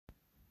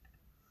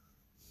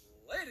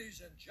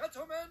Ladies and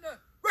gentlemen,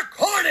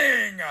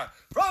 recording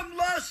from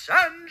Los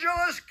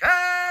Angeles,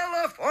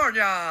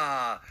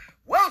 California.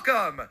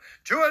 Welcome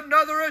to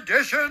another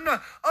edition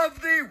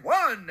of the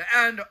one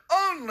and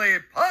only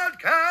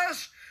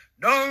podcast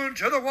known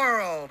to the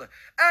world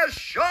as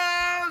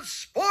Sean's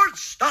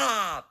Sports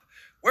Stop,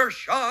 where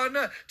Sean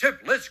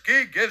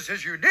Teplitsky gives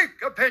his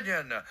unique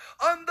opinion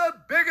on the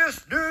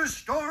biggest news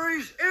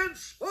stories in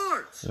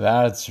sports.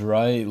 That's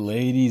right,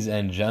 ladies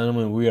and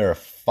gentlemen, we are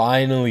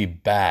finally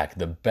back.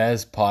 The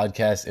best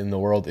podcast in the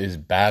world is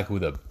back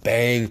with a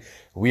bang.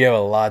 We have a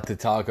lot to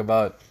talk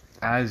about.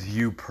 As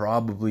you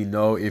probably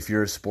know, if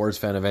you're a sports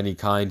fan of any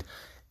kind,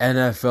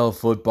 NFL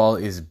football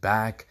is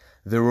back.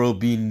 There will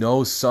be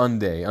no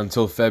Sunday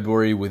until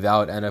February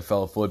without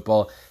NFL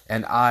football,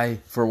 and I,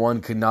 for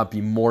one, could not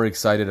be more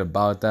excited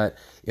about that.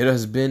 It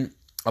has been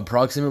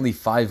approximately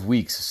 5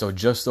 weeks, so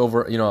just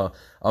over,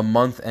 a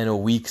month and a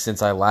week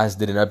since I last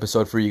did an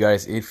episode for you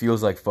guys. It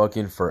feels like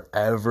fucking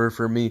forever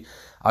for me.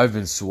 I've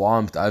been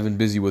swamped. I've been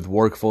busy with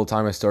work full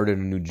time. I started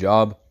a new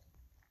job.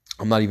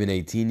 I'm not even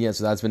 18 yet,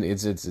 so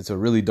it's a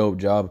really dope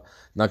job.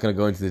 Not gonna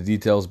go into the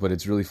details, but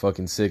it's really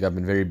fucking sick. I've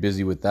been very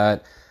busy with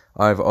that.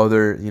 I have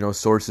other,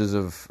 sources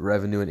of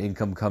revenue and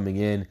income coming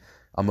in.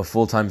 I'm a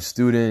full-time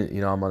student.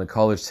 I'm on a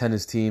college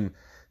tennis team.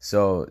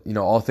 So,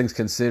 all things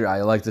considered,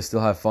 I like to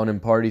still have fun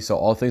and party. So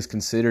all things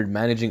considered,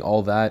 managing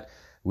all that,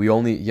 we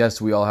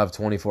all have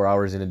 24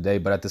 hours in a day,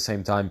 but at the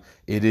same time,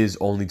 it is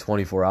only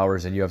 24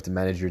 hours and you have to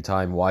manage your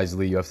time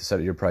wisely. You have to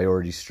set your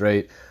priorities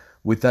straight.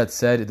 With that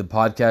said, the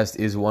podcast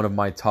is one of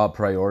my top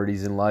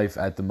priorities in life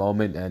at the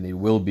moment, and it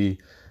will be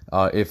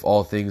if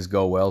all things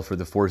go well for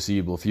the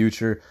foreseeable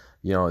future.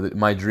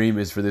 My dream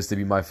is for this to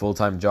be my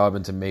full-time job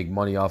and to make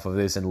money off of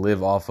this and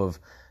live off of,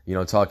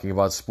 talking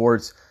about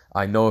sports.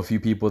 I know a few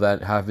people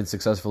that have been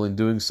successful in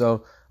doing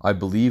so. I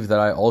believe that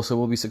I also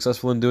will be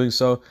successful in doing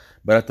so.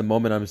 But at the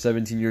moment, I'm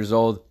 17 years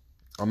old.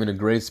 I'm in a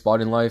great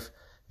spot in life,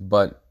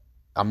 but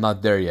I'm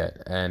not there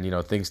yet. And,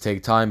 things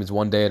take time. It's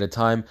one day at a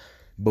time.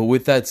 But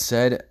with that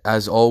said,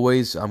 as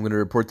always, I'm going to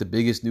report the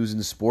biggest news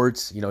in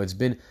sports. It's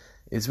been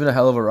a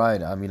hell of a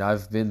ride. I mean,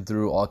 I've been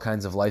through all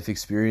kinds of life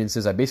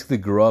experiences. I basically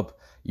grew up.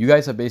 You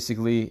guys have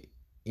basically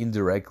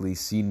indirectly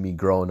seen me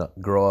grow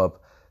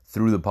up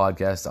through the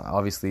podcast.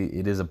 Obviously,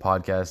 it is a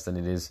podcast and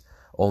it is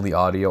only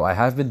audio. I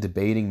have been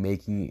debating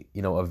making,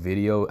 a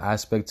video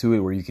aspect to it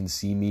where you can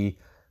see me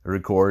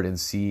record and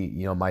see,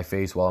 my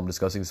face while I'm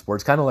discussing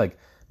sports. Kind of like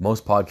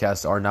most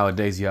podcasts are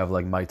nowadays. You have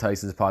like Mike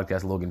Tyson's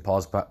podcast, Logan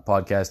Paul's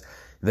podcast.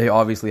 They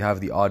obviously have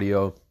the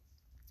audio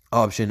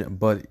option,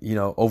 but,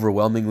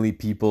 overwhelmingly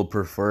people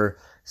prefer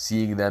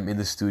seeing them in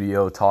the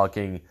studio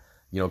talking,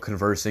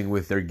 conversing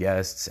with their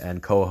guests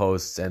and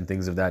co-hosts and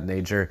things of that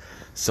nature.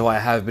 So I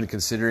have been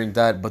considering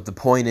that, but the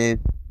point is,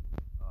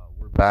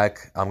 we're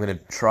back. I'm going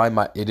to try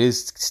it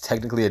is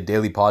technically a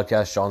daily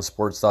podcast, Sean's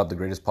Sports Stop, the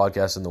greatest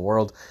podcast in the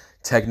world.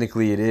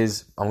 Technically it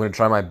is. I'm going to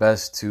try my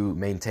best to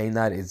maintain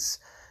that. It's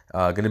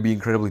going to be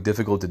incredibly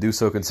difficult to do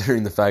so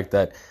considering the fact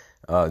that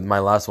my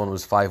last one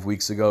was 5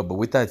 weeks ago. But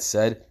with that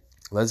said,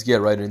 let's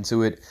get right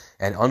into it.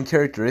 And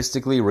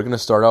uncharacteristically, we're going to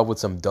start off with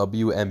some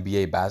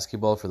WNBA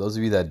basketball. For those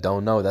of you that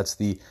don't know, that's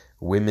the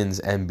Women's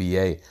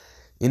NBA.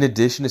 In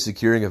addition to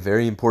securing a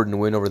very important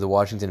win over the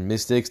Washington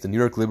Mystics, the New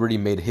York Liberty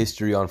made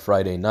history on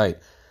Friday night.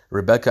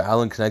 Rebecca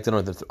Allen connected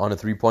on a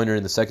three-pointer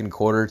in the second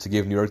quarter to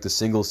give New York the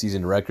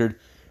single-season record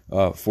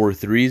for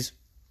threes.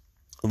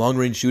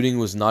 Long-range shooting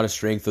was not a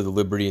strength of the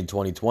Liberty in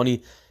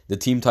 2020. The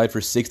team tied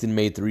for sixth in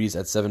made threes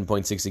at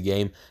 7.6 a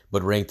game,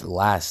 but ranked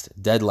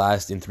dead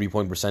last in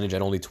three-point percentage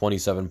at only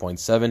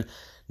 27.7.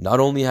 Not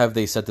only have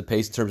they set the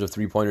pace in terms of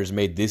three-pointers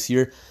made this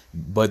year,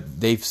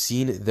 but they've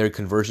seen their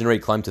conversion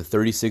rate climb to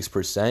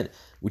 36%,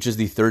 which is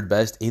the third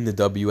best in the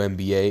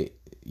WNBA,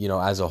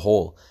 as a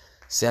whole.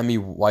 Sammy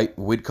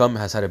Whitcomb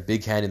has had a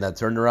big hand in that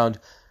turnaround.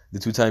 The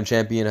two-time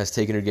champion has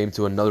taken her game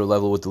to another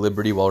level with the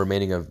Liberty while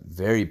remaining a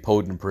very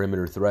potent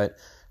perimeter threat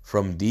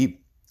from deep.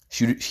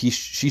 She's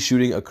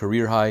shooting a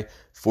career-high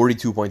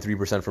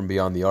 42.3% from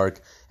beyond the arc.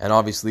 And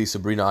obviously,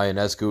 Sabrina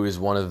Ionescu is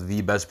one of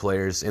the best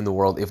players in the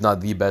world, if not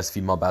the best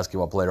female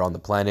basketball player on the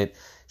planet.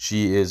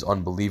 She is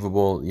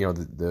unbelievable.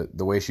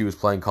 The way she was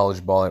playing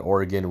college ball at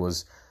Oregon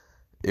was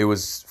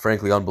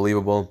frankly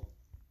unbelievable.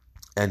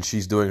 And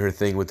she's doing her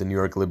thing with the New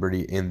York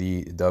Liberty in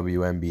the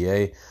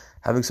WNBA.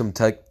 Having some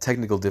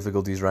technical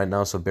difficulties right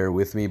now, so bear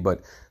with me.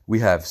 But we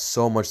have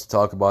so much to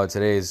talk about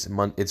today. It's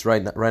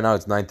right now.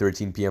 It's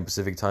 9:13 p.m.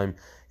 Pacific time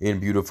in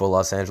beautiful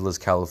Los Angeles,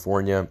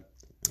 California.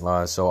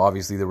 So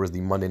obviously there was the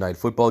Monday Night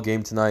Football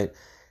game tonight.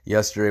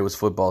 Yesterday was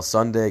Football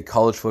Sunday,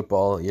 college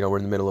football. We're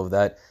in the middle of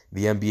that.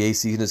 The NBA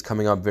season is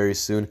coming up very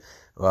soon.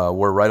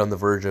 We're right on the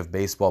verge of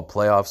baseball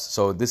playoffs.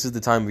 So this is the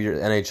time of year.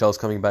 NHL is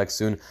coming back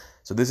soon.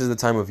 So this is the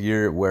time of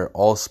year where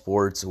all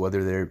sports,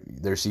 whether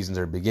their seasons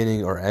are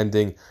beginning or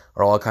ending,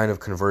 are all kind of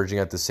converging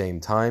at the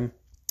same time.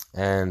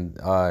 And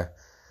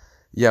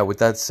with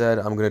that said,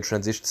 I'm going to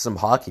transition to some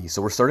hockey.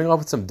 So we're starting off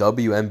with some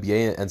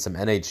WNBA and some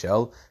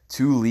NHL,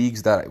 two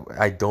leagues that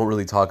I don't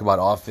really talk about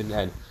often,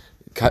 and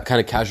kind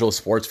of casual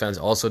sports fans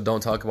also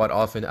don't talk about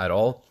often at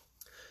all.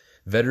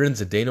 Veteran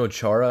Zdeno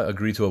Chara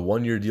agreed to a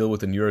one-year deal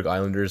with the New York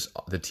Islanders,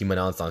 the team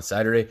announced on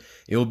Saturday.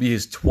 It will be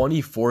his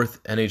 24th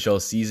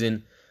NHL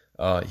season.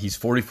 He's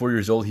 44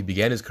 years old. He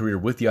began his career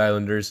with the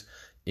Islanders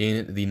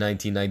in the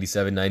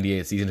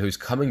 1997-98 season. So he's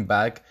coming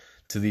back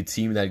to the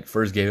team that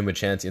first gave him a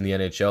chance in the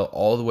NHL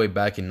all the way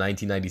back in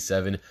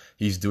 1997.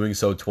 He's doing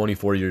so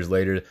 24 years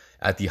later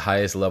at the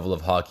highest level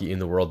of hockey in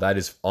the world. That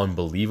is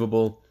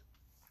unbelievable.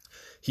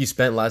 He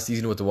spent last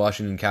season with the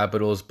Washington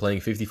Capitals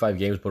playing 55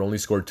 games but only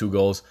scored 2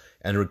 goals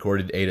and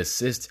recorded 8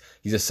 assists.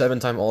 He's a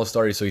 7-time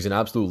All-Star, so he's an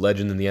absolute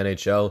legend in the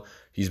NHL.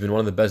 He's been one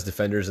of the best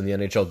defenders in the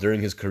NHL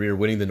during his career,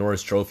 winning the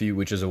Norris Trophy,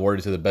 which is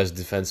awarded to the best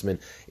defenseman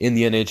in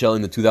the NHL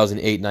in the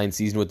 2008-9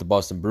 season with the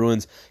Boston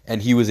Bruins,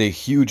 and he was a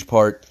huge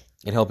part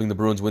in helping the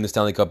Bruins win the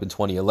Stanley Cup in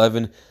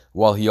 2011,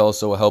 while he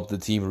also helped the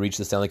team reach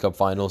the Stanley Cup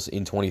Finals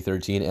in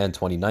 2013 and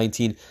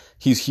 2019.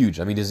 He's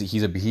huge. I mean,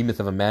 he's a behemoth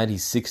of a man.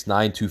 He's 6'9",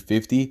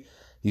 250.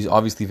 He's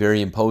obviously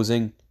very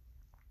imposing.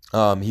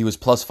 He was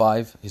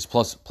 +5. His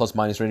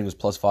plus-minus rating was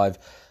 +5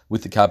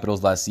 with the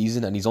Capitals last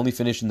season, and he's only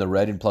finished in the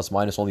red in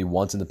plus-minus only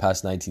once in the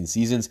past 19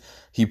 seasons.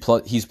 He's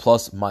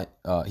plus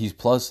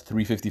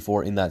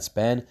 354 in that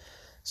span.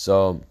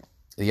 So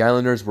the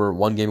Islanders were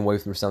 1 game away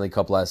from the Stanley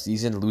Cup last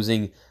season,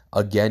 losing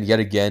yet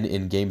again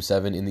in Game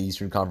 7 in the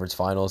Eastern Conference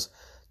Finals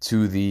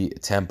to the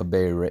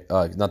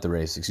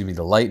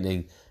the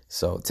Lightning.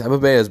 So Tampa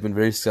Bay has been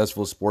very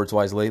successful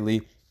sports-wise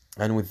lately.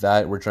 And with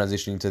that, we're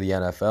transitioning to the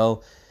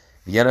NFL.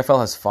 The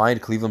NFL has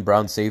fined Cleveland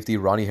Browns safety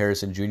Ronnie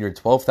Harrison Jr.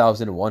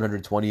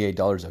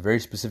 $12,128, a very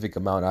specific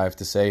amount, I have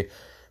to say,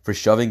 for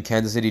shoving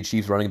Kansas City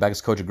Chiefs running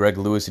backs coach Greg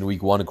Lewis in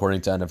Week 1,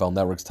 according to NFL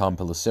Network's Tom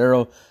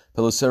Pelissero.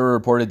 Pelissero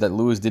reported that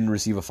Lewis didn't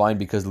receive a fine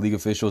because the league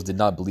officials did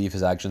not believe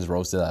his actions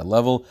rose to that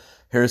level.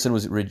 Harrison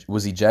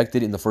was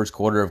ejected in the first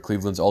quarter of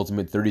Cleveland's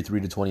ultimate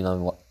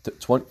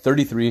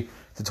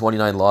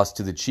 33-29 loss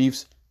to the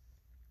Chiefs.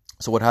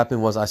 So what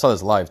happened was, I saw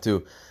this live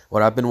too.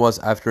 What happened was,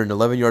 after an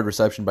 11-yard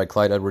reception by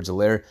Clyde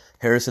Edwards-Helaire,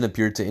 Harrison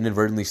appeared to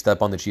inadvertently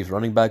step on the Chiefs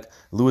running back.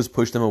 Lewis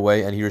pushed him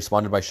away, and he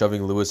responded by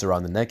shoving Lewis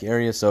around the neck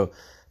area. So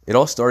it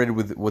all started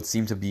with what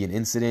seemed to be an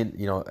incident,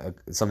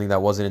 something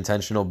that wasn't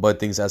intentional, but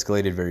things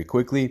escalated very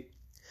quickly.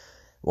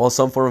 While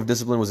some form of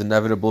discipline was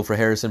inevitable for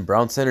Harrison,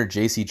 Brown center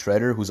J.C.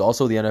 Treader, who's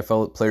also the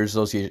NFL Players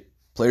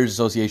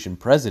Association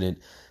president,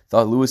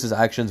 thought Lewis's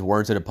actions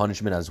warranted a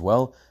punishment as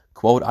well.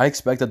 Quote, "I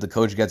expect that the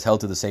coach gets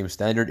held to the same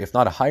standard, if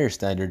not a higher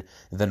standard,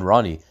 than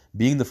Ronnie.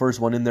 Being the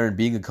first one in there and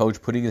being a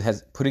coach, putting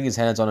his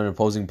hands on an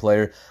opposing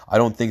player, I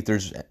don't think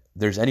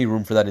there's any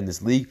room for that in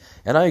this league."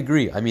 And I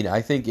agree. I mean, I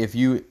think if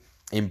you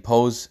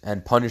impose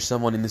and punish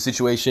someone in the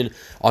situation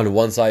on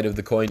one side of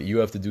the coin, you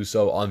have to do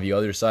so on the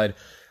other side.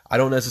 I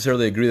don't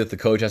necessarily agree that the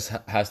coach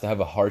has to have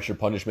a harsher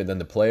punishment than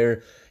the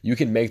player. You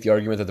can make the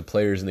argument that the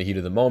player is in the heat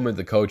of the moment.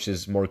 The coach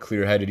is more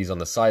clear-headed. He's on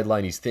the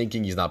sideline. He's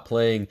thinking. He's not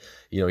playing.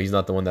 He's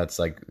not the one that's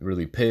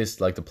really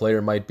pissed like the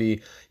player might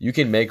be. You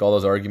can make all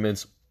those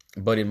arguments,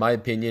 but in my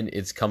opinion,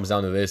 it comes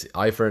down to this: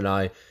 eye for an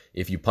eye.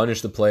 If you punish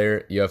the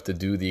player, you have to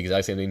do the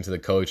exact same thing to the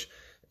coach.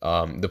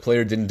 The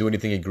player didn't do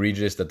anything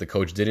egregious that the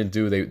coach didn't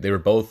do. They were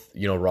both,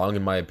 wrong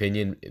in my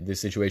opinion. This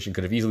situation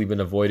could have easily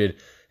been avoided,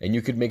 and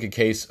you could make a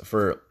case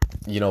for,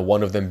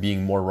 one of them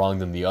being more wrong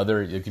than the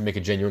other. You can make a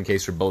genuine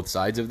case for both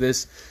sides of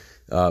this.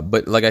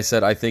 But like I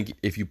said, I think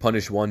if you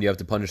punish one, you have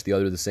to punish the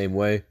other the same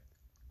way.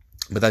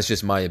 But that's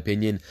just my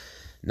opinion.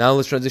 Now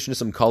let's transition to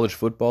some college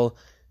football.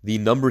 The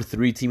number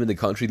 3 team in the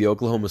country, the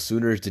Oklahoma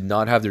Sooners, did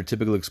not have their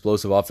typical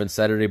explosive offense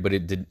Saturday, but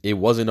it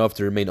was enough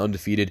to remain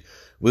undefeated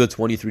with a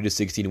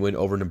 23-16 win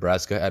over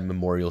Nebraska at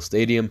Memorial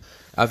Stadium.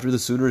 After the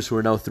Sooners, who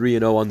are now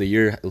 3-0 on the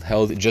year,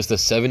 held just a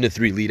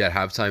 7-3 lead at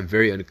halftime,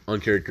 very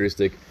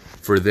uncharacteristic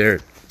for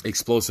their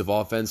explosive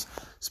offense.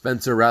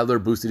 Spencer Rattler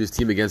boosted his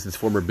team against his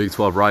former Big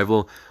 12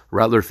 rival.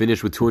 Rattler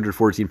finished with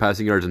 214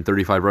 passing yards and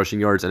 35 rushing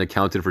yards and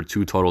accounted for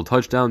 2 total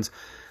touchdowns.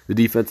 The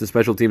defense and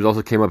special teams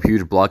also came up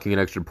huge, blocking an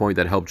extra point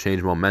that helped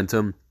change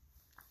momentum.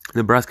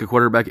 Nebraska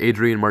quarterback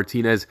Adrian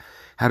Martinez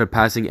had a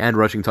passing and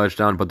rushing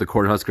touchdown, but the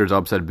Cornhuskers'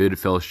 upset bid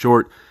fell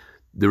short.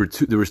 There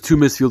was 2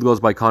 missed field goals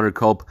by Connor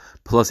Culp,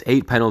 plus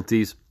 8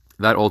 penalties.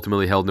 That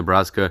ultimately held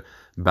Nebraska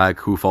back,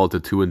 who fall to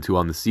 2-2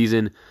 on the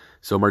season.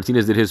 So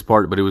Martinez did his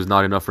part, but it was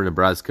not enough for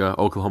Nebraska.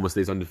 Oklahoma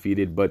stays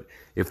undefeated, but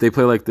if they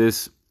play like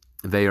this,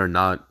 they are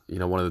not,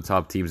 one of the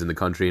top teams in the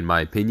country, in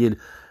my opinion.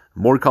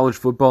 More college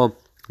football.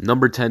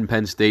 Number 10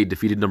 Penn State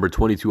defeated number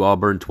 22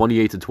 Auburn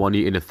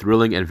 28-20 in a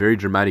thrilling and very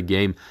dramatic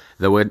game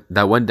that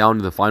went down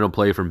to the final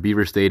play from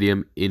Beaver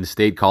Stadium in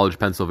State College,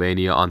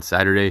 Pennsylvania on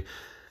Saturday.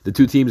 The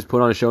two teams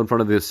put on a show in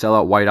front of the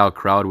sellout whiteout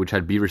crowd, which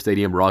had Beaver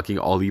Stadium rocking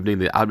all evening.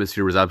 The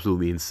atmosphere was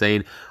absolutely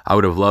insane. I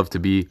would love to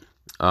be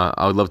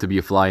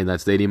a fly in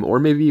that stadium, or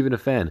maybe even a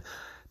fan.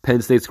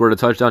 Penn State scored a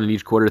touchdown in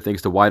each quarter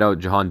thanks to wideout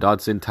Jahan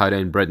Dotson, tight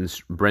end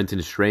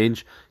Brenton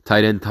Strange,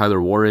 tight end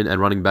Tyler Warren,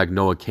 and running back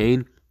Noah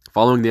Kane.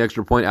 Following the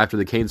extra point after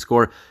the Kane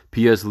score,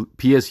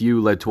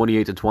 PSU led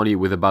 28-20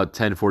 with about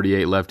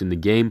 10:48 left in the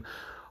game.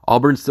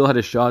 Auburn still had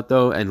a shot,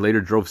 though, and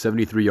later drove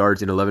 73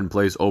 yards in 11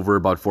 plays over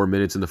about 4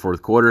 minutes in the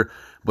fourth quarter,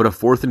 but a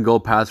 4th and goal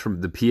pass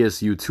from the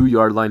PSU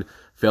 2-yard line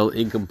fell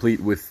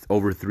incomplete with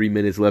over 3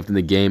 minutes left in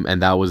the game,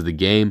 and that was the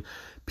game.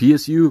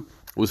 PSU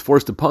was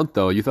forced to punt,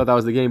 though. You thought that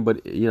was the game,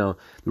 but, there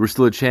was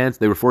still a chance.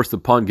 They were forced to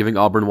punt, giving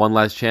Auburn one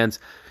last chance.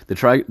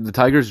 The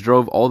Tigers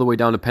drove all the way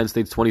down to Penn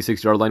State's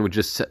 26-yard line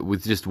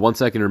with just 1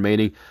 second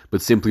remaining,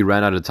 but simply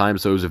ran out of time,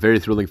 so it was a very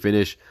thrilling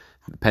finish.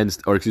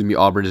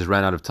 Auburn just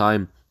ran out of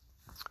time.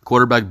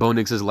 Quarterback Bo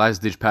Nix's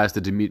last-ditch pass to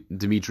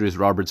Demetrius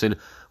Robertson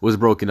was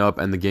broken up,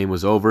 and the game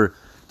was over.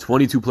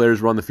 22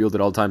 players were on the field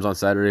at all times on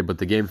Saturday, but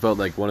the game felt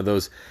like one of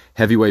those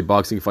heavyweight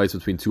boxing fights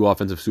between two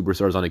offensive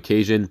superstars on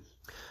occasion.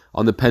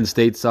 On the Penn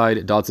State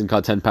side, Dotson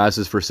caught 10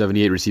 passes for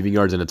 78 receiving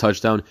yards and a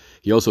touchdown.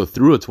 He also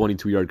threw a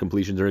 22-yard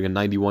completion during a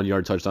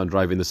 91-yard touchdown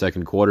drive in the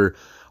second quarter.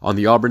 On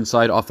the Auburn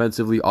side,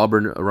 offensively,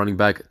 Auburn running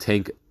back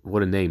Tank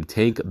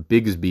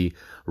Bigsby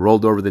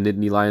rolled over the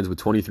Nittany Lions with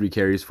 23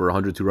 carries for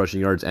 102 rushing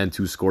yards and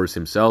 2 scores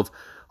himself.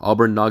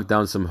 Auburn knocked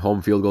down some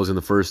home field goals in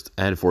the first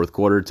and fourth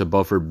quarter to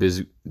buffer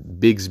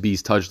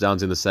Bigsby's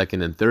touchdowns in the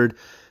second and third.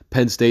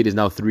 Penn State is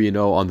now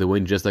 3-0 on the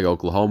win, just like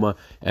Oklahoma,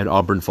 and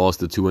Auburn falls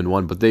to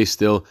 2-1, but they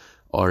still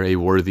are a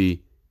worthy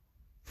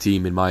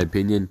team, in my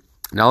opinion.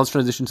 Now let's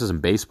transition to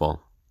some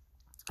baseball.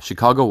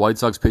 Chicago White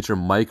Sox pitcher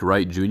Mike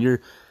Wright Jr.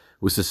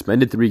 was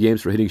suspended 3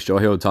 games for hitting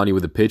Shohei Ohtani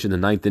with a pitch in the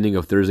 9th inning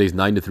of Thursday's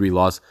 9-3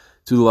 loss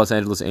to the Los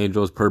Angeles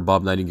Angels, per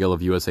Bob Nightingale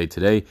of USA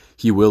Today.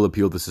 He will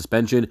appeal the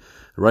suspension.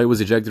 Wright was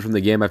ejected from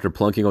the game after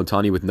plunking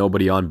Ohtani with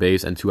nobody on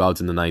base and 2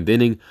 outs in the 9th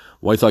inning.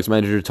 White Sox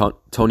manager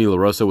Tony La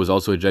Russa was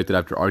also ejected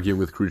after arguing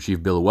with crew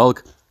chief Bill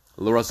Welk.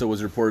 La Russa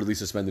was reportedly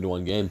suspended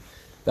 1 game.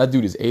 That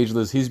dude is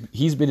ageless.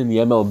 He's been in the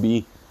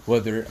MLB,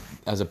 whether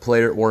as a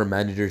player or a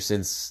manager,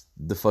 since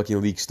the fucking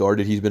league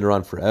started. He's been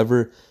around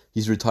forever.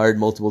 He's retired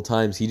multiple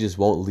times. He just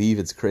won't leave.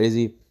 It's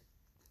crazy.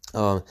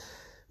 La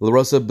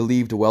Russa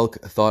believed Welk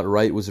thought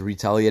Wright was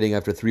retaliating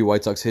after 3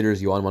 White Sox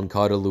hitters, Yoan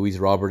Moncada, Luis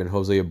Robert, and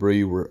Jose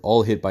Abreu, were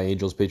all hit by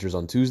Angels pitchers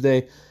on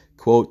Tuesday.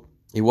 Quote,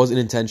 "It wasn't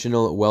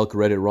intentional. Welk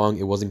read it wrong.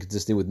 It wasn't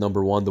consistent with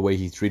number 1, the way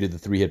he treated the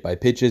 3 hit by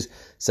pitches.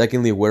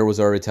 Secondly, where was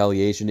our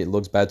retaliation? It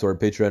looks bad to our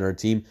pitcher and our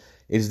team.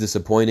 It is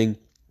disappointing."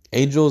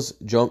 Angels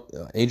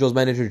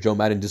manager Joe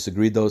Maddon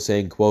disagreed, though,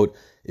 saying, quote,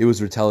 It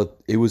was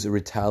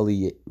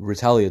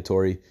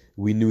retaliatory.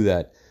 We knew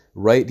that.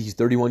 Wright, he's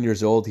 31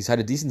 years old. He's had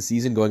a decent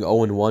season, going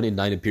 0-1 in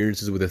 9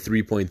 appearances with a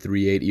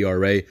 3.38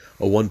 ERA,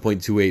 a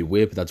 1.28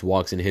 whip, that's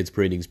walks and hits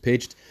per innings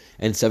pitched,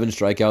 and 7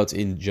 strikeouts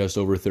in just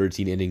over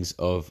 13 innings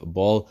of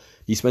ball.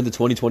 He spent the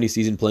 2020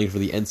 season playing for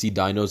the NC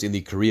Dinos in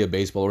the Korea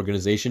Baseball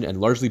Organization and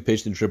largely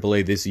pitched in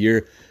AAA this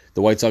year.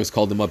 The White Sox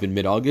called him up in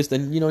mid-August,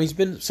 and, he's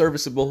been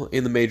serviceable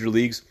in the major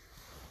leagues.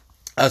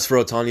 As for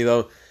Ohtani,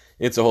 though,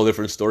 it's a whole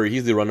different story.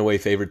 He's the runaway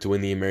favorite to win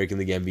the American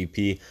League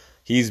MVP.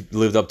 He's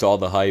lived up to all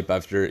the hype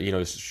after,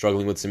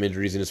 struggling with some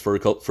injuries in his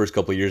first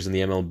couple of years in the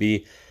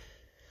MLB.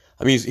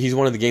 I mean, he's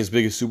one of the game's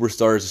biggest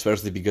superstars,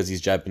 especially because he's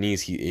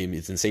Japanese.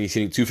 It's insane. He's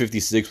hitting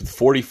 .256 with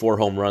 44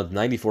 home runs,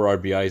 94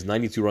 RBIs,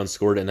 92 runs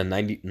scored, and a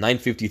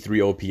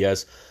 953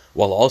 OPS,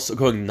 while also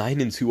going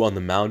 9-2 on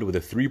the mound with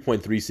a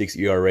 3.36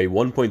 ERA,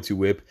 1.2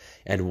 whip,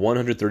 and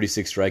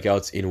 136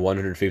 strikeouts in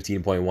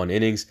 115.1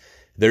 innings.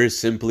 There is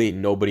simply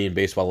nobody in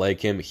baseball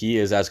like him. He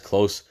is as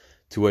close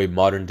to a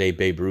modern-day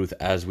Babe Ruth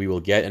as we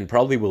will get and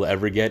probably will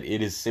ever get.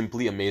 It is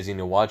simply amazing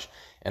to watch,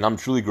 and I'm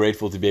truly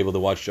grateful to be able to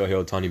watch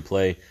Shohei Ohtani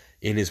play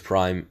in his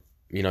prime,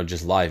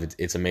 just live.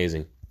 It's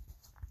amazing.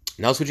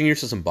 Now switching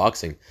gears to some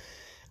boxing.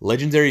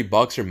 Legendary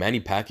boxer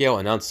Manny Pacquiao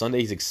announced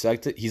Sunday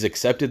he's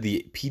accepted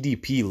the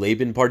PDP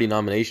Laban Party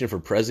nomination for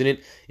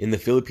president in the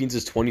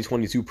Philippines'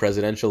 2022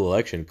 presidential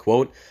election.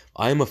 Quote,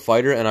 "I am a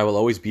fighter and I will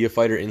always be a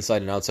fighter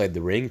inside and outside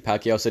the ring,"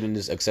 Pacquiao said in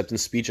his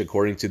acceptance speech,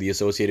 according to the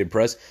Associated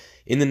Press.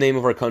 "In the name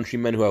of our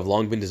countrymen who have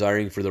long been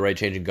desiring for the right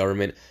change in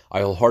government,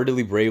 I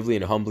wholeheartedly, bravely,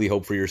 and humbly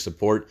hope for your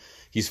support."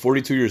 He's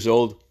 42 years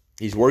old.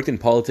 He's worked in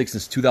politics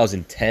since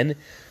 2010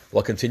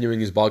 while continuing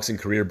his boxing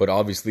career, but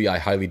obviously I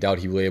highly doubt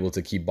he will be able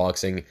to keep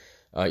boxing.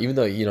 Even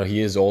though, he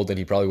is old and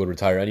he probably would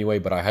retire anyway,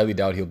 but I highly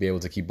doubt he'll be able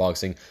to keep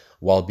boxing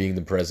while being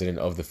the president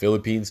of the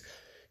Philippines.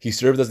 He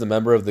served as a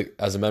member of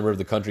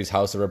the country's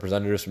House of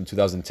Representatives from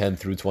 2010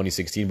 through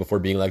 2016 before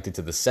being elected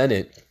to the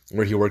Senate,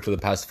 where he worked for the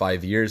past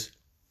 5 years.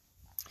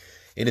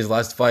 In his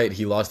last fight,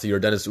 he lost to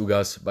Yordenis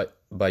Ugas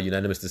by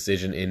unanimous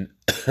decision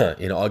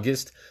in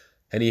August,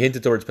 and he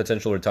hinted towards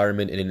potential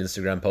retirement in an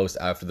Instagram post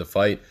after the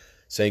fight,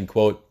 saying,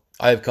 quote,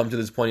 "I have come to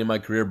this point in my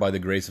career by the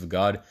grace of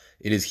God.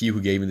 It is He who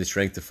gave me the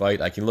strength to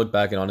fight. I can look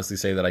back and honestly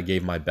say that I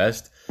gave my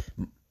best.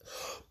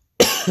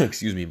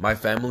 Excuse me. My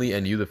family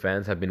and you, the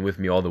fans, have been with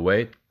me all the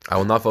way. I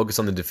will not focus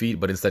on the defeat,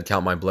 but instead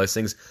count my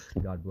blessings."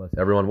 God bless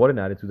everyone. What an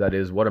attitude that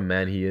is. What a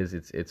man he is.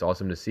 It's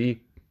awesome to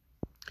see.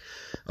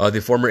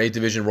 The former 8th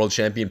Division world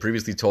champion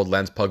previously told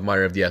Lance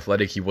Pugmire of The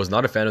Athletic he was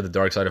not a fan of the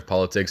dark side of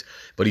politics,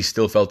 but he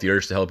still felt the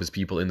urge to help his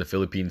people in the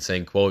Philippines,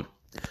 saying, quote,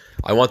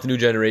 I want the new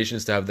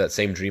generations to have that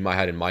same dream I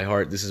had in my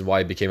heart. This is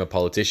why I became a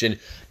politician.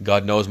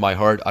 God knows my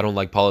heart. I don't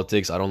like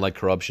politics. I don't like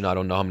corruption. I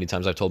don't know how many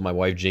times I've told my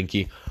wife,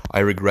 Jinky, I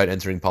regret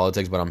entering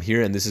politics, but I'm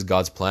here and this is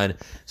God's plan.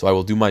 So I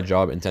will do my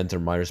job and tend to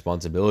my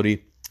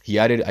responsibility. He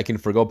added, I can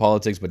forgo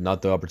politics, but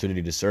not the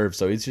opportunity to serve.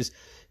 So it's just,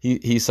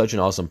 he's such an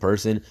awesome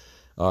person.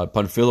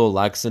 Panfilo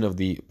Lacson of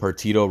the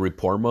Partido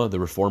Reforma, the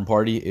Reform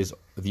Party, is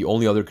the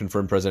only other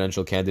confirmed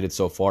presidential candidate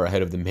so far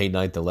ahead of the May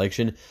 9th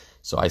election.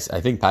 So I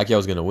think Pacquiao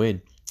is going to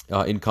win.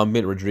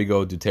 Incumbent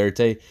Rodrigo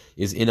Duterte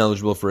is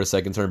ineligible for a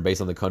second term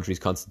based on the country's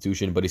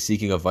constitution, but is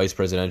seeking a vice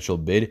presidential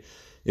bid.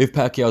 If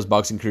Pacquiao's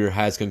boxing career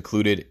has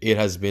concluded, it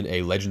has been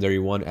a legendary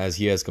one, as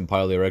he has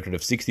compiled a record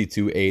of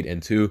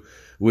 62-8-2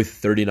 with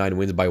 39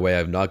 wins by way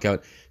of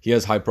knockout. He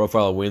has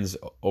high-profile wins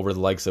over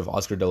the likes of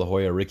Oscar De La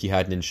Hoya, Ricky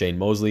Hatton, and Shane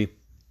Mosley.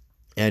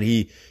 And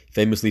he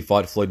famously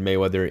fought Floyd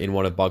Mayweather in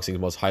one of boxing's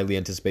most highly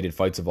anticipated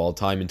fights of all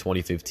time in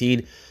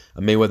 2015.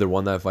 Mayweather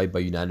won that fight by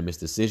unanimous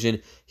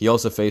decision. He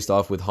also faced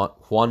off with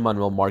Juan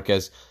Manuel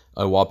Marquez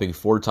a whopping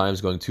 4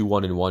 times, going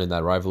 2-1-1 in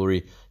that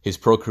rivalry. His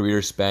pro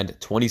career spanned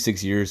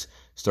 26 years,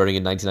 starting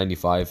in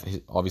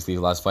 1995. Obviously,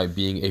 his last fight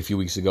being a few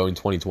weeks ago in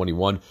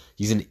 2021.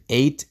 He's an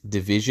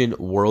 8-division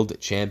world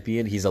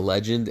champion. He's a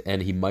legend,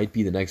 and he might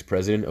be the next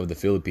president of the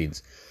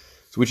Philippines.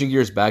 Switching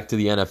gears back to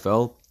the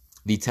NFL,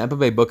 the Tampa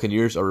Bay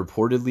Buccaneers are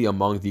reportedly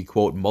among the,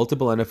 quote,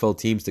 multiple NFL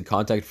teams to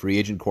contact free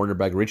agent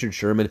cornerback Richard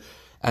Sherman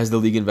as the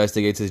league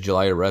investigates his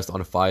July arrest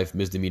on 5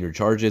 misdemeanor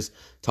charges.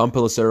 Tom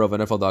Pelissero of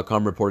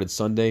NFL.com reported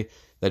Sunday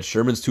that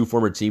Sherman's 2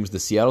 former teams, the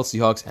Seattle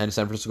Seahawks and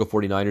San Francisco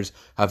 49ers,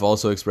 have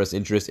also expressed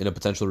interest in a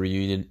potential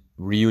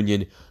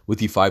reunion with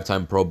the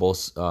 5-time Pro Bowl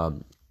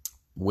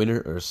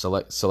winner or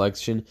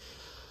selection.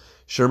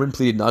 Sherman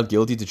pleaded not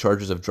guilty to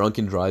charges of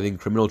drunken driving,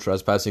 criminal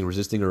trespassing,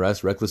 resisting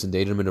arrest, reckless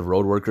endangerment of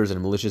road workers,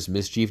 and malicious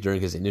mischief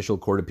during his initial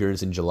court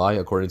appearance in July,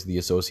 according to the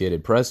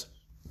Associated Press.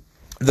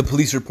 The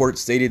police report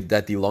stated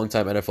that the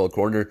longtime NFL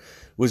corner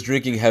was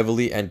drinking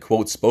heavily and,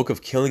 quote, spoke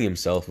of killing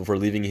himself before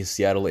leaving his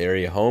Seattle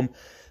area home,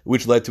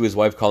 which led to his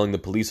wife calling the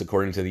police,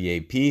 according to the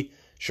AP.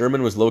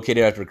 Sherman was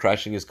located after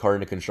crashing his car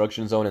in a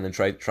construction zone and then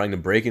trying to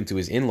break into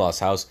his in-laws'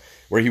 house,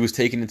 where he was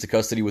taken into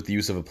custody with the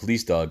use of a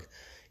police dog.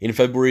 In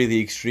February,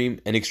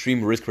 an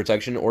extreme risk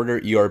protection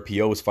order,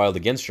 ERPO, was filed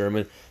against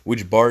Sherman,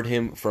 which barred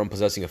him from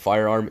possessing a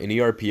firearm. An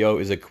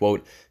ERPO is a,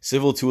 quote,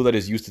 civil tool that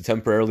is used to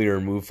temporarily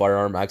remove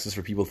firearm access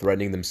for people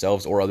threatening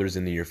themselves or others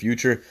in the near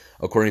future,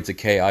 according to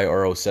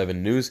KIRO7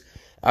 News.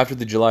 After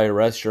the July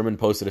arrest, Sherman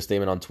posted a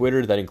statement on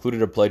Twitter that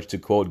included a pledge to,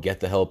 quote, get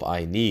the help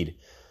I need.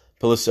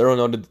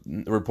 Pelissero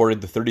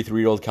reported the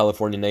 33-year-old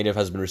California native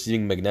has been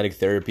receiving magnetic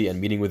therapy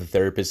and meeting with a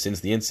therapist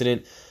since the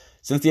incident.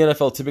 Since the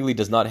NFL typically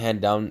does not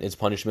hand down its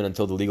punishment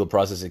until the legal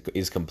process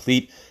is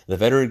complete, the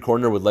veteran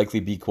corner would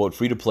likely be, quote,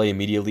 free to play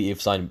immediately if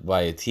signed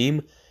by a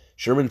team.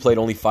 Sherman played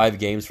only 5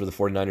 games for the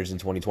 49ers in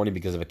 2020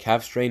 because of a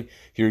calf strain.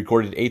 He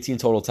recorded 18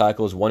 total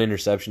tackles, 1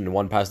 interception, and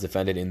 1 pass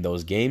defended in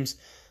those games.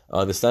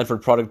 The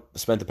Stanford product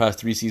spent the past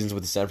 3 seasons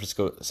with the San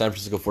Francisco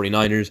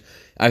 49ers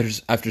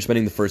after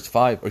spending the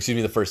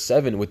first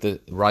 7 with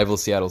the rival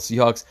Seattle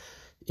Seahawks.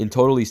 In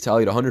total, he's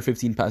tallied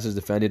 115 passes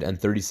defended and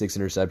 36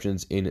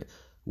 interceptions in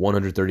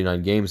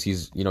 139 games.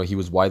 He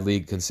was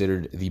widely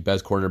considered the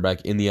best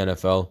cornerback in the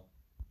NFL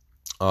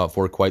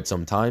for quite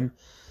some time.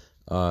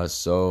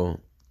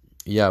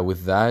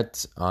 With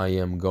that, I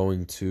am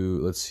going to,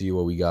 let's see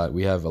what we got.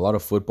 We have a lot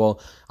of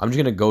football. I'm just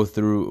going to go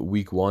through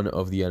week 1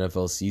 of the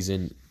NFL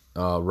season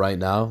right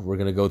now. We're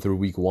going to go through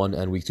week 1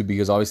 and week 2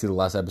 because obviously the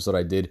last episode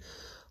I did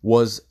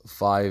was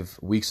 5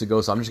 weeks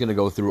ago. So I'm just going to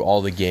go through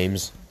all the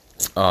games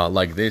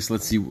like this.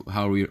 Let's see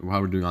how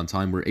we're doing on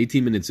time. We're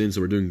 18 minutes in,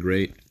 so we're doing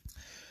great.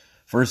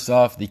 First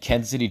off, the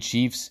Kansas City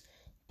Chiefs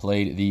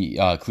played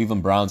the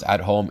Cleveland Browns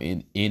at home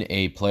in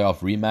a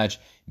playoff rematch.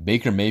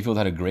 Baker Mayfield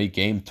had a great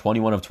game,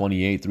 21 of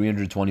 28,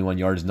 321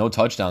 yards, no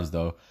touchdowns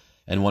though,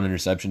 and 1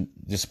 interception.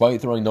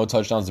 Despite throwing no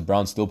touchdowns, the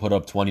Browns still put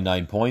up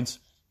 29 points.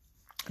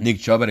 Nick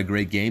Chubb had a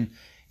great game,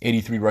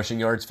 83 rushing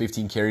yards,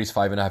 15 carries,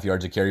 5.5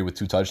 yards a carry with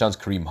 2 touchdowns.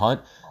 Kareem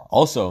Hunt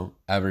also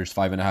averaged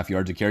 5.5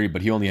 yards a carry,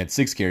 but he only had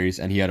 6 carries,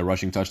 and he had a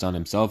rushing touchdown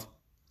himself.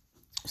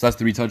 So that's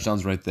 3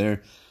 touchdowns right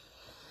there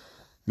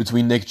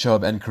between Nick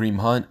Chubb and Kareem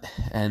Hunt.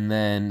 And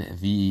then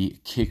the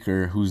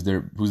kicker, who's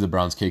the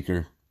Browns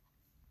kicker?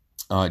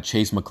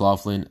 Chase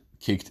McLaughlin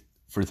kicked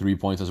for 3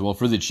 points as well.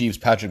 For the Chiefs,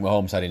 Patrick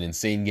Mahomes had an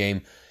insane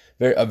game.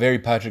 A very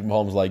Patrick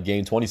Mahomes-like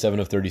game, 27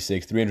 of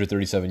 36,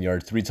 337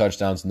 yards, 3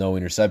 touchdowns, no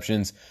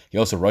interceptions. He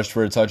also rushed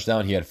for a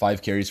touchdown. He had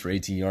 5 carries for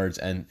 18 yards,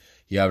 and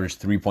he averaged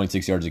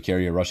 3.6 yards a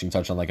carry, a rushing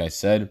touchdown, like I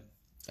said.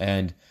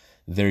 And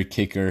their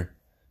kicker,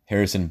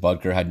 Harrison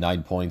Butker, had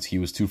 9 points. He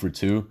was 2 for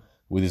 2,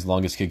 with his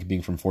longest kick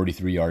being from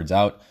 43 yards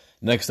out.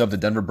 Next up, the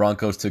Denver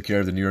Broncos took care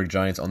of the New York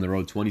Giants on the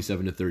road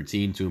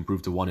 27-13 to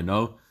improve to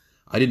 1-0.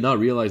 I did not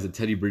realize that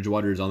Teddy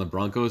Bridgewater is on the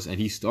Broncos, and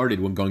he started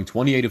when going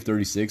 28 of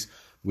 36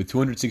 with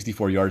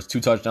 264 yards, 2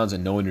 touchdowns,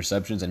 and no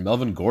interceptions. And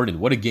Melvin Gordon,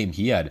 what a game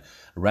he had,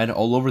 ran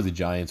all over the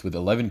Giants with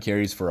 11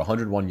 carries for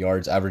 101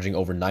 yards, averaging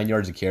over 9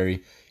 yards a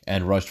carry,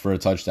 and rushed for a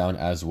touchdown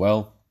as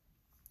well.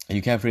 And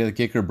you can't forget the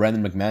kicker,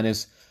 Brandon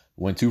McManus,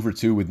 went 2 for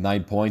 2 with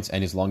 9 points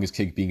and his longest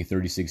kick being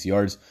 36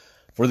 yards.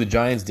 For the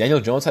Giants, Daniel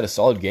Jones had a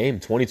solid game,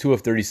 22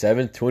 of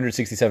 37,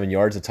 267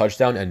 yards, a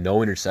touchdown, and no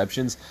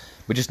interceptions,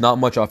 but just not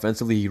much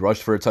offensively. He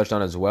rushed for a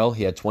touchdown as well.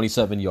 He had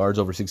 27 yards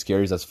over 6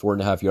 carries. That's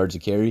 4.5 yards a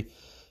carry.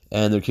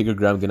 And their kicker,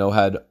 Graham Gano,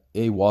 had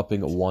a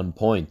whopping 1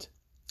 point.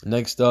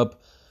 Next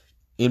up,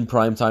 in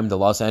primetime, the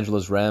Los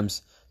Angeles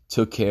Rams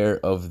took care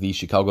of the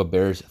Chicago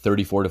Bears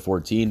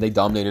 34-14. They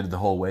dominated the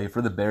whole way.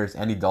 For the Bears,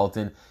 Andy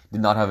Dalton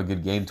did not have a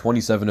good game.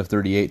 27 of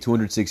 38,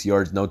 206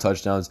 yards, no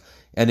touchdowns,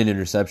 and an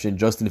interception.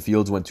 Justin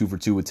Fields went 2 for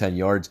 2 with 10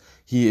 yards.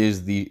 He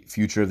is the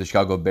future of the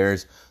Chicago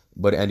Bears,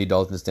 but Andy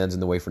Dalton stands in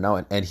the way for now.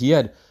 And he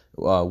had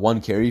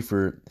 1 carry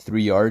for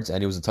 3 yards,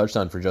 and it was a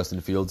touchdown for Justin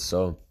Fields.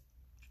 So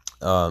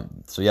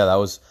yeah,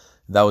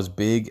 that was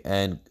big.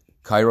 And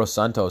Cairo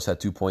Santos had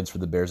 2 points for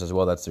the Bears as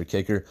well. That's their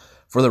kicker.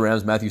 For the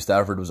Rams, Matthew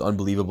Stafford was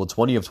unbelievable.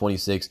 20 of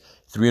 26,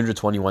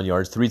 321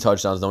 yards, 3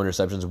 touchdowns, no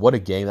interceptions. What a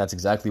game. That's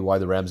exactly why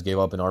the Rams gave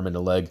up an arm and a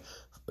leg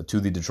to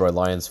the Detroit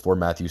Lions for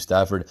Matthew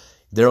Stafford.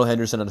 Darrell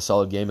Henderson had a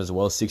solid game as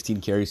well.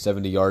 16 carries,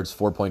 70 yards,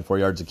 4.4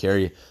 yards a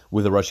carry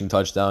with a rushing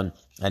touchdown.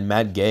 And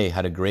Matt Gay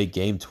had a great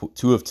game,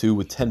 2 of 2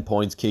 with 10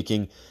 points,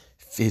 kicking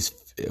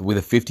with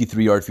a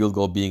 53-yard field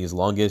goal being his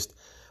longest.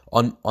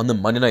 On the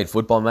Monday Night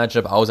Football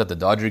matchup, I was at the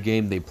Dodger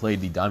game. They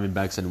played the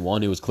Diamondbacks and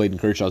won. It was Clayton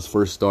Kershaw's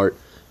first start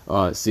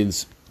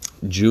since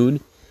June.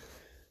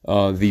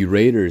 The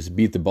Raiders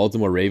beat the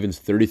Baltimore Ravens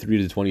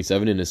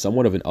 33-27 in a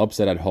somewhat of an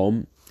upset at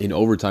home in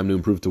overtime to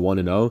improve to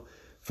 1-0.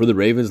 For the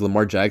Ravens,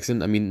 Lamar Jackson,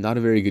 not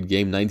a very good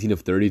game. 19 of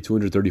 30,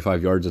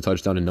 235 yards, a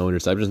touchdown, and no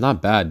interceptions.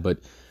 Not bad, but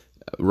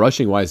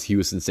rushing-wise, he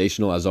was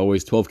sensational as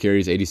always. 12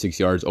 carries, 86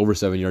 yards, over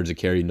 7 yards a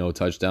carry, no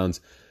touchdowns.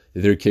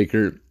 Their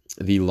kicker,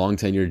 the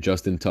long-tenured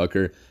Justin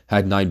Tucker,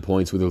 had 9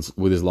 points with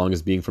his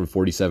longest being from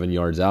 47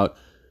 yards out.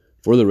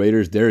 For the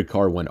Raiders, Derek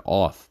Carr went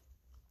off.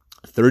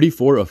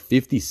 34 of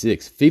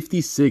 56.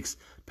 56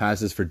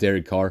 passes for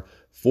Derek Carr,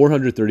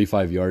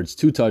 435 yards,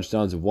 2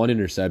 touchdowns, 1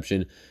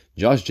 interception.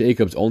 Josh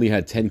Jacobs only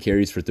had 10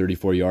 carries for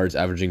 34 yards,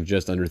 averaging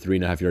just under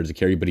 3.5 yards a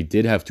carry, but he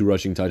did have 2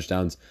 rushing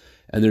touchdowns.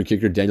 And their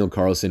kicker, Daniel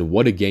Carlson,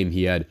 what a game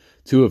he had.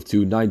 2 of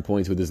 2, 9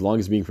 points, with his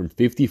longest being from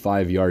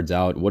 55 yards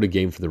out. What a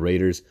game for the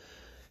Raiders.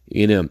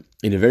 In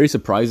a very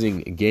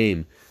surprising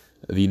game,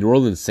 the New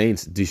Orleans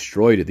Saints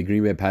destroyed the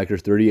Green Bay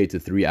Packers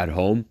 38-3 at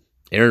home.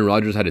 Aaron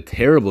Rodgers had a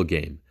terrible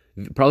game.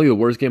 Probably the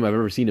worst game I've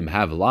ever seen him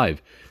have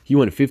live. He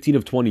went 15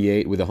 of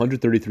 28 with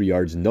 133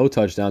 yards, no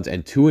touchdowns,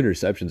 and 2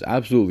 interceptions.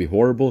 Absolutely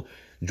horrible.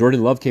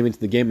 Jordan Love came into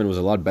the game and was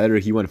a lot better.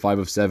 He went 5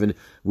 of 7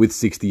 with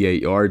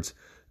 68 yards.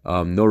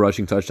 No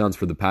rushing touchdowns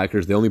for the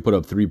Packers. They only put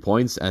up 3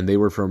 points, and they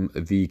were from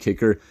the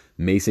kicker,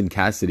 Mason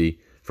Cassidy,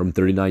 from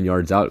 39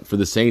 yards out. For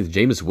the Saints,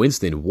 Jameis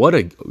Winston,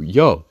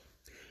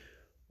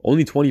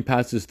 only 20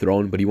 passes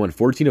thrown, but he went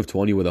 14 of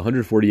 20 with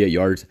 148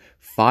 yards,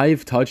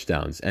 5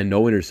 touchdowns, and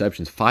no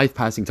interceptions. 5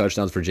 passing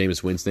touchdowns for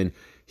Jameis Winston.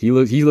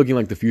 He's looking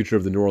like the future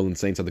of the New Orleans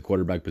Saints at the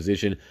quarterback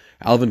position.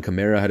 Alvin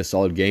Kamara had a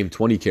solid game,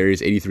 20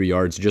 carries, 83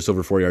 yards, just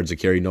over 4 yards a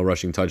carry, no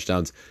rushing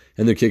touchdowns.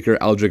 And their kicker,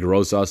 Aldrick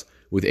Rosas,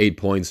 with 8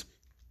 points,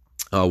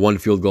 1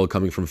 field goal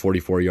coming from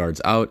 44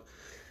 yards out.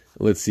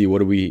 Let's see, what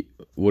do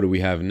we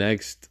have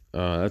next?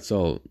 That's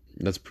all.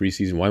 That's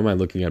preseason. Why am I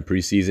looking at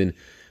preseason?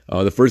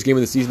 The first game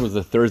of the season was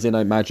the Thursday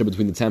night matchup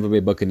between the Tampa Bay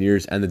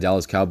Buccaneers and the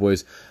Dallas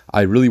Cowboys.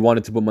 I really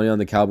wanted to put money on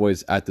the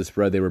Cowboys at the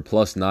spread. They were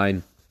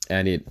 +9,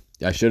 and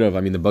I should have.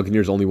 The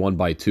Buccaneers only won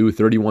by 2,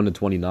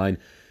 31-29.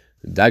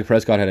 Dak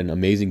Prescott had an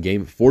amazing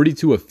game,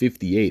 42 of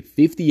 58.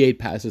 58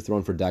 passes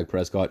thrown for Dak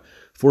Prescott,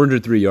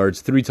 403 yards,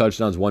 3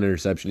 touchdowns, 1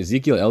 interception.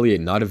 Ezekiel Elliott,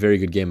 not a very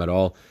good game at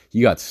all.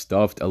 He got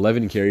stuffed,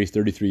 11 carries,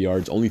 33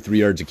 yards, only 3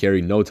 yards a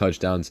carry, no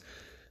touchdowns.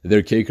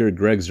 Their kicker,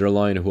 Greg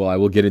Zuerlein, who I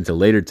will get into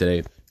later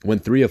today,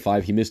 went 3 of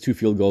 5. He missed 2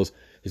 field goals,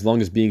 his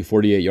longest being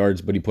 48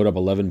 yards, but he put up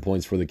 11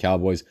 points for the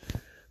Cowboys.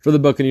 For the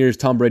Buccaneers,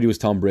 Tom Brady was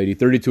Tom Brady,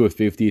 32 of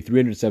 50,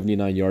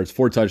 379 yards,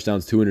 4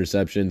 touchdowns, 2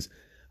 interceptions.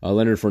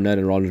 Leonard Fournette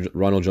and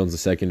Ronald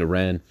Jones II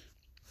ran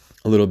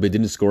a little bit,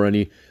 didn't score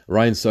any.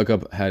 Ryan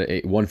Suckup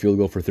had 1 field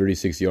goal for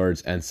 36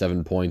 yards and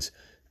 7 points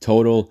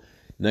total.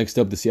 Next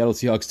up, the Seattle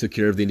Seahawks took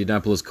care of the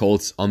Indianapolis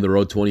Colts on the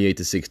road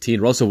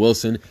 28-16. Russell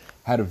Wilson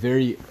had a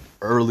very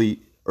early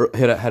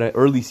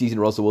season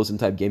Russell Wilson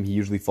type game. He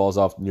usually falls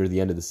off near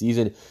the end of the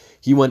season.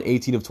 He went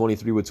 18 of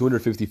 23 with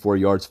 254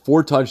 yards,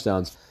 4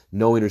 touchdowns,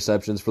 no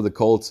interceptions. For the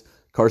Colts,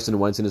 Carson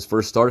Wentz in his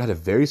first start had a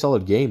very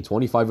solid game,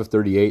 25 of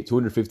 38,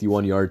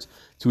 251 yards,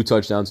 2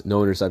 touchdowns,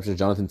 no interceptions.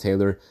 Jonathan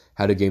Taylor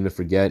had a game to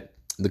forget.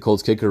 The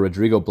Colts kicker,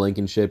 Rodrigo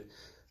Blankenship,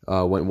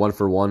 went 1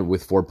 for 1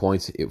 with 4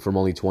 points from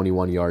only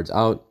 21 yards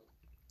out.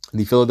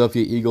 The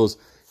Philadelphia Eagles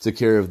took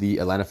care of the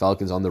Atlanta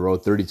Falcons on the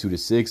road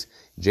 32-6.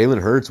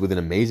 Jalen Hurts with an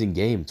amazing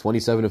game,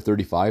 27 of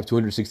 35,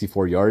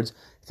 264 yards,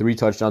 3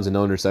 touchdowns and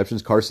no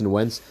interceptions. Carson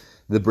Wentz,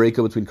 the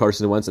breakup between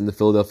Carson Wentz and the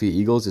Philadelphia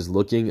Eagles is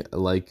looking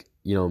like,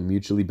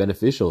 mutually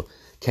beneficial.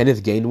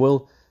 Kenneth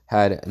Gainwell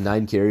had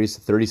 9 carries,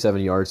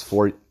 37 yards,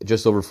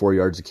 just over 4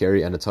 yards a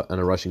carry, and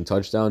a rushing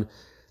touchdown.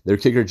 Their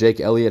kicker, Jake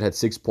Elliott, had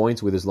 6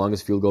 points with his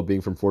longest field goal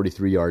being from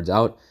 43 yards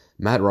out.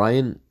 Matt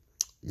Ryan,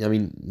 I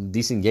mean,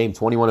 decent game,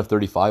 21 of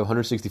 35,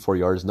 164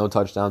 yards, no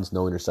touchdowns,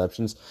 no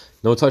interceptions,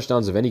 no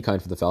touchdowns of any kind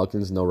for the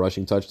Falcons, no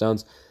rushing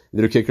touchdowns.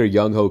 Their kicker,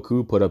 Young Ho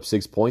Koo, put up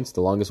 6 points,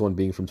 the longest one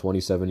being from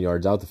 27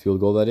 yards out, the field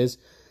goal that is.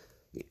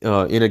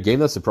 In a game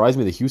that surprised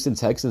me, the Houston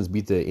Texans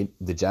beat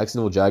the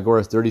Jacksonville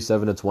Jaguars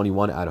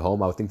 37-21 at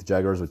home. I would think the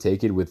Jaguars would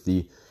take it with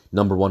the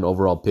number 1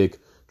 overall pick,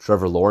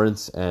 Trevor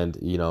Lawrence, and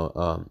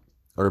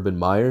Urban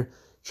Meyer.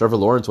 Trevor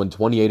Lawrence went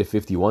 28 of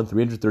 51,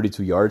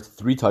 332 yards,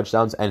 3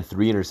 touchdowns, and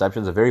 3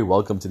 interceptions. A very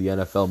welcome to the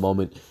NFL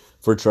moment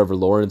for Trevor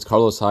Lawrence.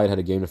 Carlos Hyde had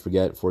a game to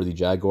forget for the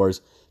Jaguars.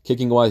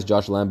 Kicking-wise,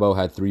 Josh Lambo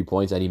had 3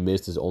 points, and he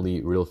missed his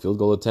only real field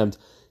goal attempt.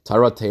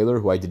 Tyrod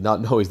Taylor, who I did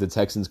not know is the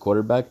Texans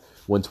quarterback,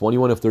 went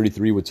 21 of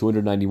 33 with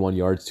 291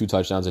 yards, 2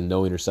 touchdowns, and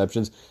no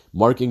interceptions.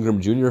 Mark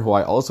Ingram Jr., who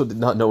I also did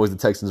not know was the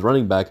Texans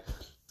running back,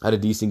 had a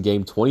decent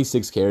game,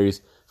 26 carries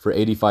for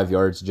 85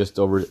 yards, just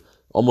over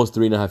almost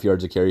 3.5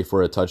 yards a carry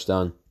for a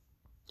touchdown.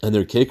 And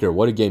their kicker,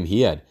 what a game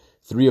he had.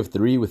 3 of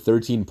 3 with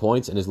 13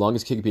 points, and his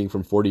longest kick being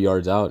from 40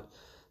 yards out.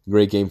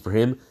 Great game for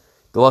him.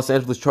 The Los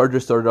Angeles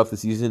Chargers started off the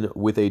season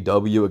with a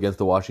W against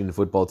the Washington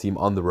football team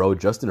on the road.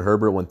 Justin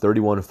Herbert went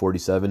 31 of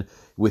 47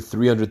 with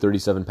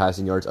 337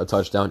 passing yards, a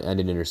touchdown, and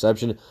an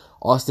interception.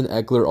 Austin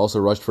Eckler also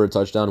rushed for a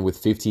touchdown with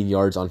 15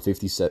 carries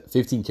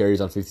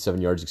on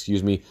 57 yards,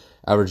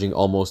 averaging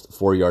almost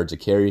 4 yards a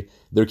carry.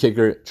 Their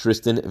kicker,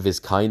 Tristan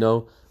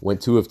Vizcaino,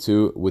 went 2 of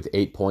 2 with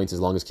 8 points, his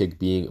longest kick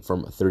being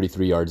from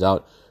 33 yards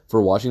out.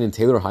 For Washington,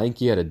 Taylor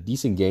Heineke had a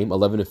decent game,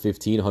 11 of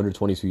 15,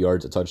 122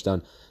 yards, a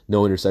touchdown,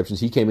 no interceptions.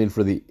 He came in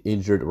for the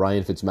injured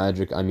Ryan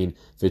Fitzpatrick,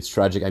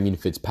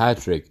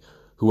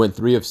 who went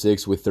 3 of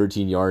 6 with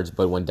 13 yards,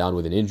 but went down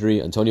with an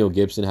injury. Antonio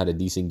Gibson had a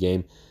decent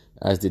game,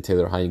 as did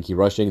Taylor Heineke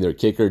rushing. Their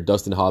kicker,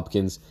 Dustin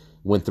Hopkins,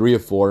 went 3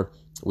 of 4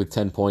 with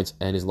 10 points,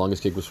 and his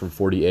longest kick was from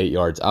 48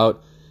 yards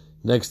out.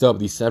 Next up,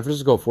 the San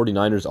Francisco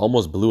 49ers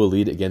almost blew a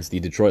lead against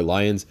the Detroit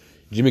Lions.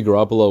 Jimmy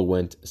Garoppolo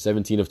went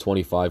 17 of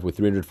 25 with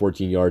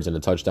 314 yards and a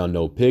touchdown,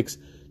 no picks.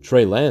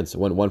 Trey Lance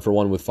went 1 for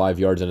 1 with 5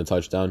 yards and a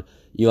touchdown.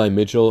 Eli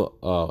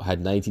Mitchell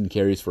had 19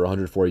 carries for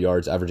 104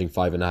 yards, averaging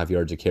 5.5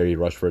 yards a carry,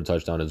 rushed for a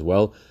touchdown as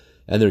well.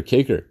 And their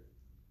kicker,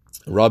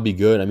 Robbie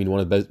Good, one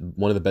of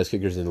the best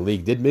kickers in the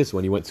league, did miss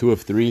when he went 2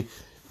 of 3,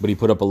 but he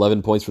put up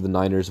 11 points for the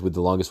Niners, with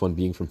the longest one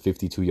being from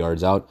 52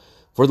 yards out.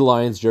 For the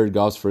Lions, Jared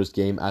Goff's first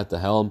game at the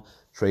helm,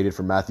 traded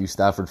for Matthew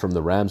Stafford from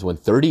the Rams, went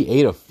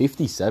 38 of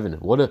 57.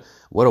 What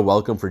a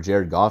welcome for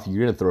Jared Goff.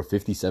 You're going to throw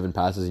 57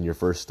 passes in your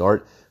first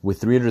start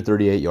with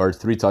 338 yards,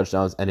 3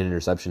 touchdowns, and an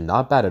interception.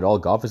 Not bad at all.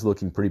 Goff is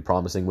looking pretty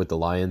promising with the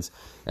Lions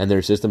and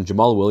their system.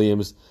 Jamal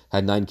Williams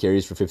had 9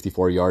 carries for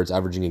 54 yards,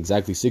 averaging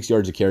exactly 6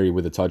 yards a carry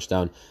with a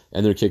touchdown.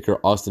 And their kicker,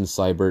 Austin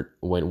Seibert,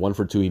 went 1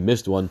 for 2. He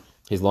missed one,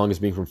 his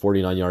longest being from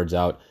 49 yards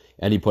out,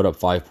 and he put up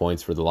 5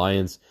 points for the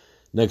Lions.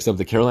 Next up,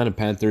 the Carolina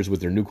Panthers,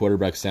 with their new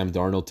quarterback Sam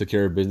Darnold, took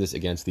care of business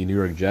against the New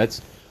York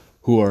Jets,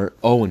 who are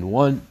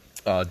 0-1.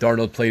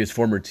 Darnold played his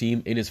former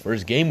team in his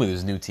first game with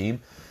his new team.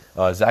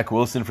 Zach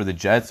Wilson for the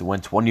Jets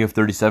went 20 of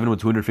 37 with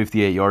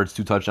 258 yards,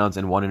 2 touchdowns,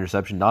 and 1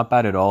 interception. Not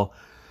bad at all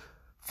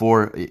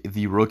for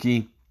the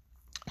rookie.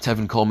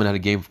 Tevin Coleman had a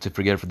game to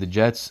forget for the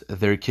Jets.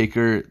 Their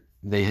kicker,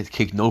 they had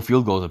kicked no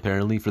field goals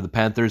apparently. For the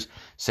Panthers,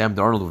 Sam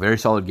Darnold, a very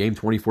solid game,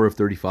 24 of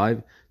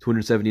 35,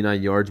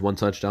 279 yards, 1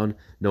 touchdown,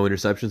 no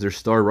interceptions. Their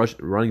star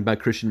running back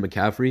Christian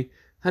McCaffrey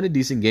had a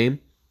decent game,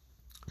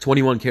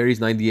 21 carries,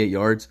 98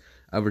 yards,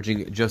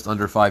 averaging just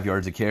under 5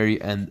 yards a carry.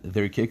 And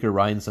their kicker,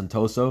 Ryan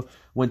Santoso,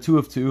 went 2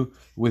 of 2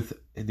 with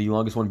the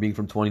longest one being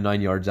from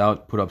 29 yards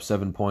out, put up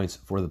 7 points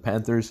for the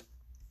Panthers.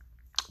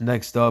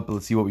 Next up,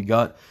 let's see what we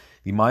got.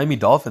 The Miami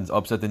Dolphins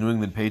upset the New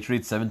England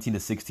Patriots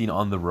 17-16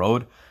 on the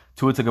road.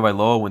 Tua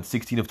Tagovailoa went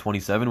 16 of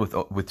 27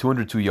 with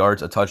 202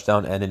 yards, a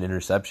touchdown, and an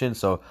interception.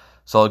 So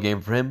solid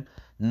game for him.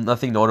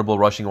 Nothing notable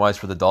rushing-wise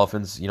for the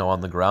Dolphins,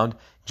 on the ground.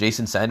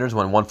 Jason Sanders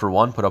went 1 for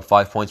 1, put up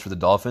 5 points for the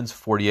Dolphins.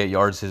 48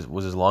 yards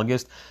was his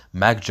longest.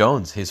 Mac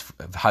Jones, his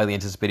highly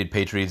anticipated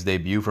Patriots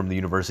debut from the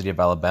University of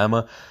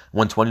Alabama,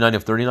 went 29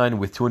 of 39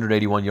 with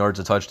 281 yards,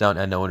 a touchdown,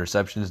 and no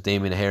interceptions.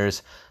 Damian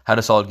Harris had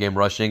a solid game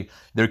rushing.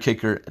 Their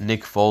kicker,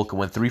 Nick Folk,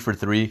 went 3 for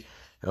 3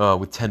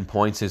 with 10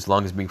 points, his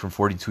longest being from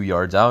 42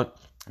 yards out.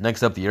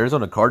 Next up, the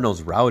Arizona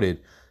Cardinals routed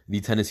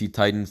the Tennessee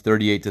Titans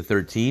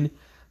 38-13.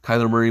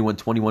 Kyler Murray went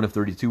 21 of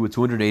 32 with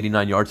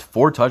 289 yards,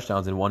 4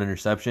 touchdowns, and 1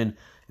 interception.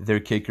 Their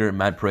kicker,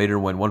 Matt Prater,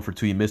 went 1 for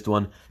 2. He missed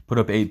one, put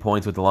up 8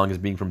 points with the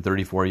longest being from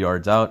 34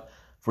 yards out.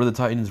 For the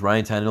Titans,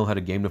 Ryan Tannehill had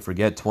a game to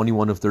forget,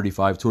 21 of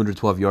 35,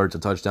 212 yards, a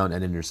touchdown,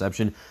 and an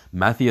interception.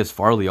 Matthias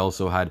Farley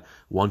also had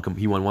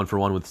he went 1 for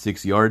 1 with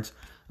 6 yards.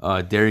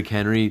 Derrick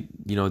Henry,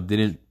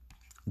 didn't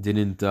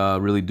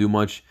really do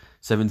much.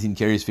 17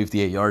 carries,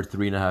 58 yards,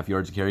 3.5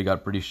 yards a carry,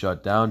 got pretty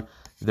shut down.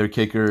 Their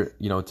kicker,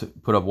 to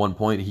put up 1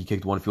 point, he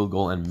kicked 1 field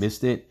goal and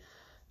missed it.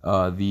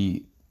 I'm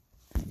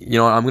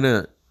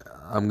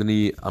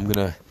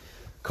gonna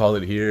call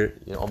it here.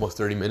 Almost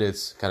 30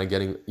 minutes, kind of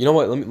getting. You know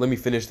what? Let me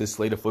finish this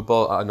slate of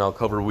football, and I'll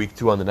cover week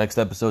 2 on the next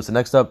episode. So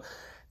next up,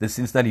 the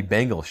Cincinnati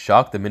Bengals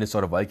shocked the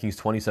Minnesota Vikings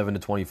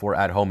 27-24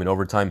 at home in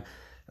overtime.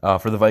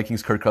 For the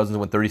Vikings, Kirk Cousins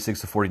went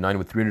 36-49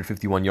 with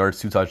 351 yards,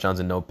 2 touchdowns,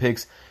 and no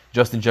picks.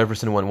 Justin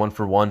Jefferson went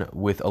 1-for-1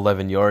 with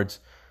 11 yards.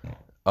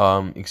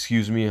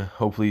 Excuse me,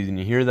 hopefully you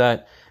didn't hear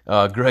that.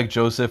 Greg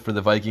Joseph for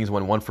the Vikings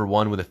went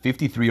 1-for-1 with a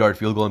 53-yard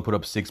field goal and put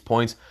up 6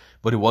 points,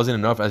 but it wasn't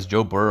enough as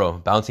Joe Burrow,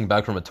 bouncing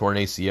back from a torn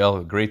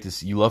ACL, great to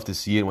see, you love to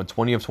see it, went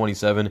 20 of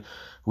 27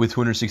 with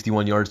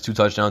 261 yards, 2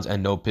 touchdowns,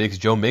 and no picks.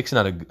 Joe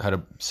Mixon had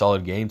a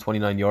solid game,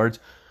 29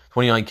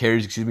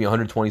 carries,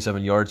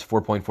 127 yards,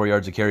 4.4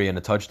 yards a carry, and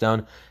a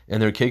touchdown.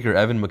 And their kicker,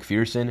 Evan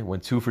McPherson,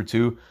 went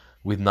 2-for-2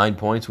 with 9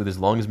 points, with his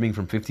longest being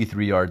from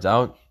 53 yards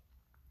out.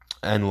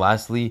 And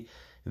lastly,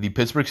 the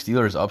Pittsburgh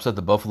Steelers upset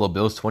the Buffalo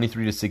Bills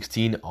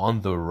 23-16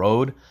 on the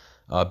road.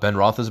 Ben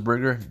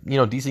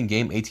Roethlisberger, decent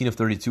game, 18 of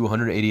 32,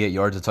 188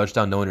 yards, a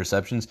touchdown, no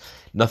interceptions.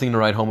 Nothing to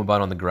write home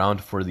about on the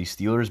ground for the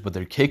Steelers, but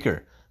their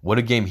kicker, what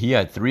a game he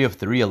had, 3 of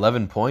 3,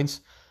 11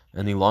 points,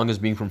 and the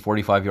longest being from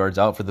 45 yards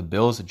out for the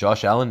Bills.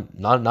 Josh Allen,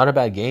 not a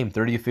bad game,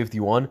 30 of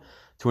 51,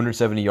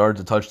 270 yards,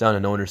 a touchdown,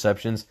 and no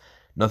interceptions.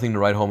 Nothing to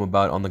write home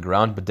about on the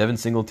ground, but Devin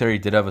Singletary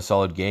did have a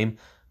solid game.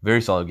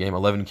 Very solid game.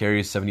 11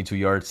 carries, 72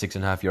 yards,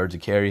 6.5 yards a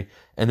carry.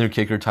 And their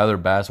kicker, Tyler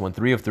Bass, went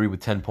 3 of 3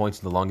 with 10 points,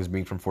 the longest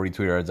being from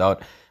 42 yards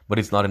out. But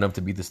it's not enough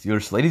to beat the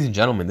Steelers. So, ladies and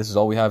gentlemen, this is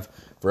all we have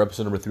for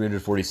episode number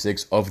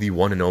 346 of the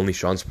one and only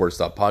Sean Sports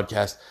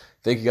Podcast.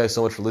 Thank you guys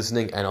so much for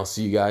listening, and I'll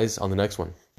see you guys on the next one.